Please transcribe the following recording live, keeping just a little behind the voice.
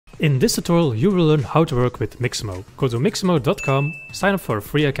In this tutorial you will learn how to work with Mixamo. Go to mixamo.com, sign up for a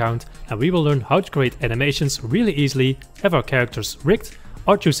free account, and we will learn how to create animations really easily, have our characters rigged,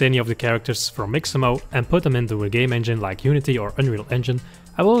 or choose any of the characters from Mixamo and put them into a game engine like Unity or Unreal Engine.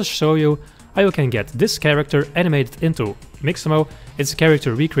 I will show you how you can get this character animated into Mixamo. It's a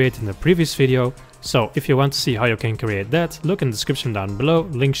character we created in the previous video, so if you want to see how you can create that, look in the description down below,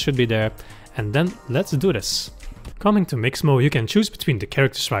 link should be there, and then let's do this. Coming to Mixamo, you can choose between the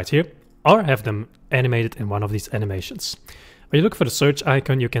characters right here, or have them animated in one of these animations. When you look for the search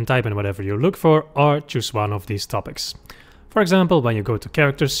icon, you can type in whatever you look for, or choose one of these topics. For example, when you go to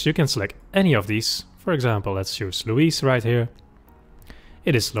characters, you can select any of these. For example, let's choose Louise right here.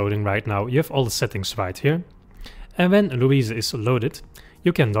 It is loading right now, you have all the settings right here. And when Louise is loaded,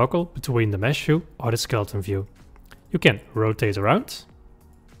 you can toggle between the mesh view or the skeleton view. You can rotate around,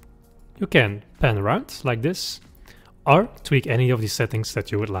 you can pan around like this, or tweak any of these settings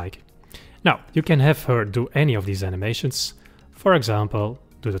that you would like. Now, you can have her do any of these animations. For example,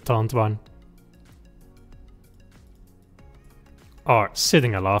 do the taunt one, or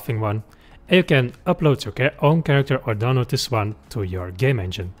sitting and laughing one. And you can upload your own character or download this one to your game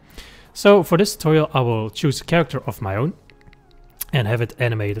engine. So for this tutorial I will choose a character of my own and have it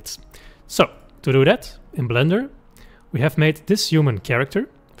animated. So to do that, in Blender we have made this human character.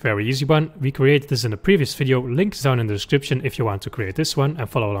 Very easy one. We created this in a previous video, links down in the description if you want to create this one and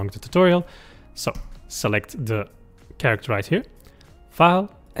follow along the tutorial. So select the character right here,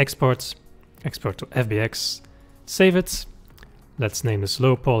 File, Export, Export to FBX, save it. Let's name this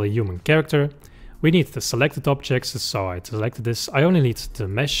low poly human character. We need the selected objects, so I selected this. I only need the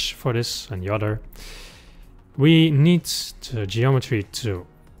mesh for this and the other. We need the geometry to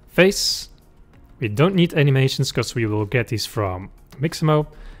face. We don't need animations because we will get these from Mixamo.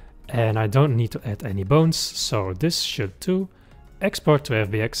 And I don't need to add any bones, so this should do. Export to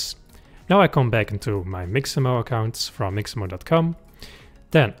FBX. Now I come back into my Mixamo account from mixamo.com.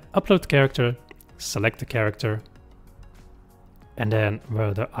 Then upload character, select the character. And then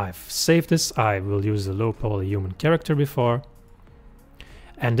whether I've saved this, I will use the low poly human character before.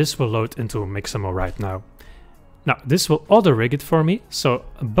 And this will load into Mixamo right now. Now this will auto rig it for me, so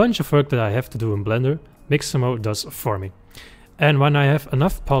a bunch of work that I have to do in Blender, Mixamo does for me. And when I have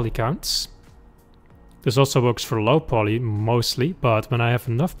enough poly counts, this also works for low poly mostly, but when I have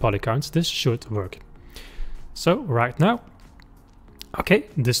enough poly counts, this should work. So right now, okay,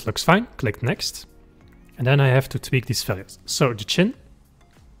 this looks fine, click next. And then I have to tweak these values. So the chin,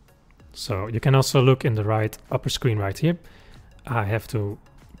 so you can also look in the right upper screen right here. I have to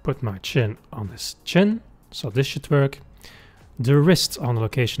put my chin on this chin, so this should work. The wrist on the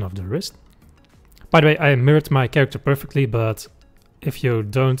location of the wrist. By the way, I mirrored my character perfectly, but if you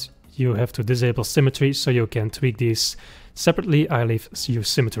don't, you have to disable symmetry, so you can tweak these separately. I use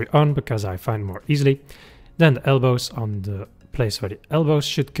symmetry on because I find more easily. Then the elbows on the place where the elbows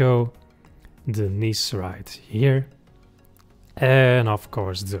should go. The knees right here. And of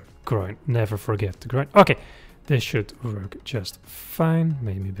course the groin. Never forget the groin. Okay, this should work just fine.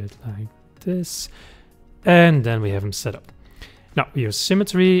 Maybe a bit like this. And then we have them set up. Now we use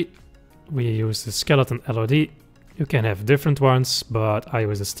symmetry. We use the skeleton LOD. You can have different ones, but I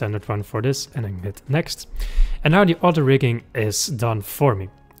use the standard one for this and then hit next. And now the auto rigging is done for me.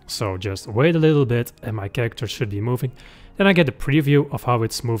 So just wait a little bit and my character should be moving. Then I get a preview of how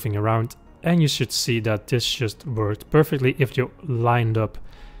it's moving around. And you should see that this just worked perfectly if you lined up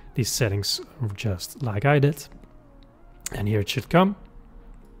these settings just like I did. And here it should come.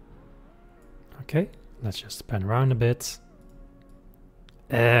 Okay, let's just pan around a bit.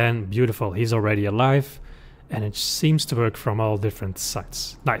 And beautiful, he's already alive. And it seems to work from all different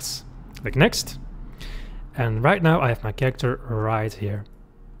sides. Nice. Click next. And right now I have my character right here.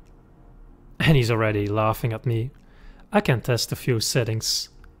 And he's already laughing at me. I can test a few settings.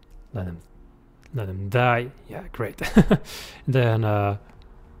 Let him die. Yeah, great. Then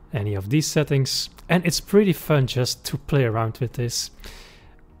any of these settings. And it's pretty fun just to play around with this.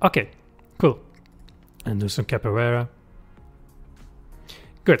 Okay, cool. And do some capoeira.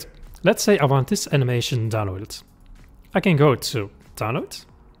 Good. Let's say I want this animation downloaded. I can go to download.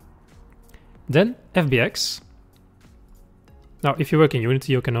 Then FBX. Now, if you work in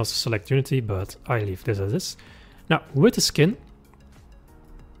Unity, you can also select Unity, but I leave this as this. Now, with the skin,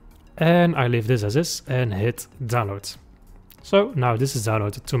 and I leave this as this and hit download. So now this is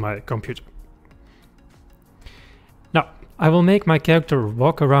downloaded to my computer. Now I will make my character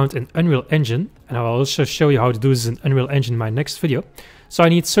walk around in Unreal Engine, and I will also show you how to do this in Unreal Engine in my next video. So I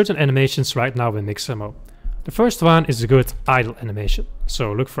need certain animations right now in Mixamo. The first one is a good idle animation.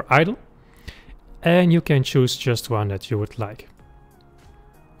 So look for idle and you can choose just one that you would like.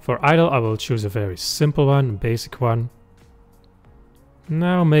 For idle, I will choose a very simple one, basic one.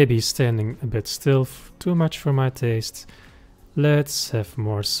 Now maybe standing a bit still, too much for my taste. Let's have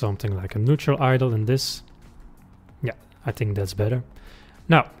more something like a neutral idle in this. Yeah, I think that's better.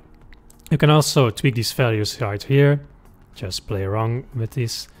 Now, you can also tweak these values right here. Just play around with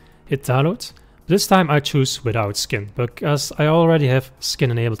these. Hit download. This time I choose without skin, because I already have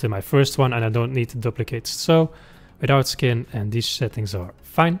skin enabled in my first one and I don't need to duplicate. So without skin, and these settings are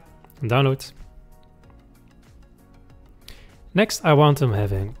fine. Download. Next I want them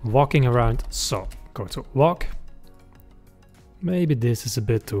having walking around, so go to walk. Maybe this is a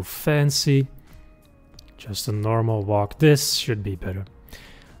bit too fancy. Just a normal walk. This should be better.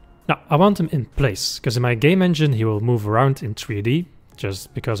 Now I want him in place, because in my game engine he will move around in 3D,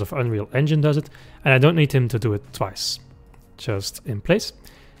 just because of Unreal Engine does it, and I don't need him to do it twice. Just in place.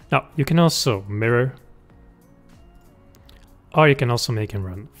 Now you can also mirror, or you can also make him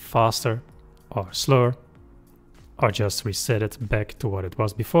run faster or slower, or just reset it back to what it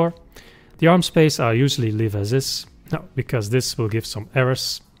was before. The arm space I usually leave as is, no, because this will give some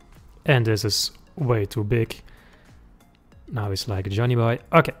errors, and this is way too big. Now he's like a Johnny boy.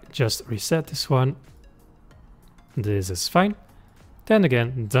 Okay, just reset this one. This is fine. Then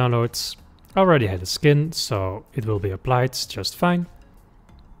again, downloads. Already had a skin, so it will be applied just fine.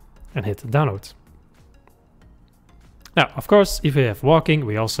 And hit download. Now, of course, if we have walking,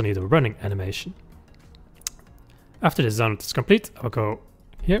 we also need a running animation. After this download is complete, I'll go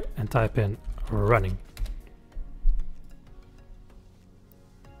here and type in running.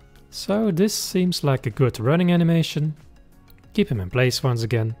 So this seems like a good running animation. Keep him in place once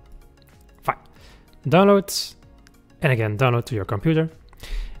again. Fine. Download, and again download to your computer.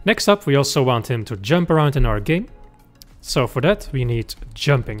 Next up, we also want him to jump around in our game. So for that, we need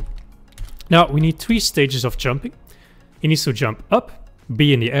jumping. Now, we need 3 stages of jumping. He needs to jump up,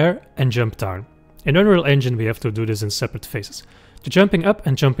 be in the air, and jump down. In Unreal Engine, we have to do this in separate phases. The jumping up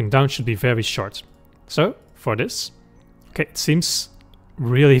and jumping down should be very short. So, for this, okay, it seems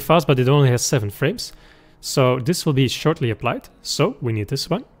really fast, but it only has 7 frames. So this will be shortly applied. So we need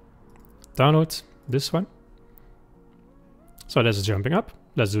this one. Download this one. So that's jumping up.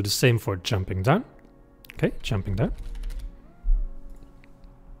 Let's do the same for jumping down. Okay, jumping down.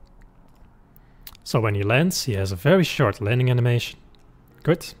 So when he lands, he has a very short landing animation.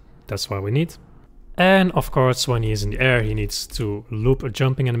 Good, that's what we need. And of course, when he is in the air, he needs to loop a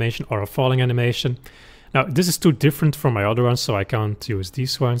jumping animation or a falling animation. Now, this is too different from my other ones, so I can't use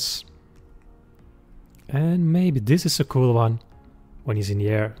these ones. And maybe this is a cool one when he's in the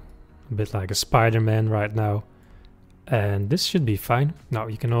air, a bit like a Spider-Man right now. And this should be fine. Now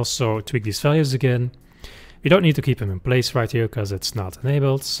you can also tweak these values again. You don't need to keep them in place right here because it's not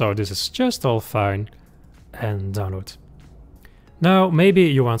enabled, so this is just all fine. And download. Now maybe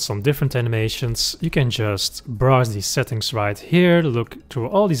you want some different animations. You can just browse these settings right here, look through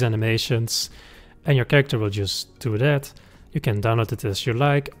all these animations, and your character will just do that. You can download it as you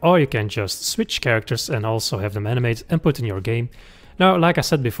like, or you can just switch characters and also have them animate and put in your game. Now, like I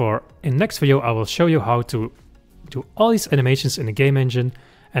said before, in next video I will show you how to do all these animations in the game engine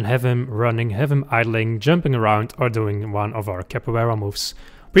and have him running, have him idling, jumping around, or doing one of our capoeira moves.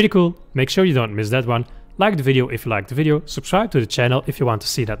 Pretty cool, make sure you don't miss that one. Like the video if you liked the video, subscribe to the channel if you want to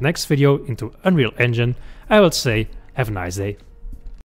see that next video into Unreal Engine. I will say, have a nice day.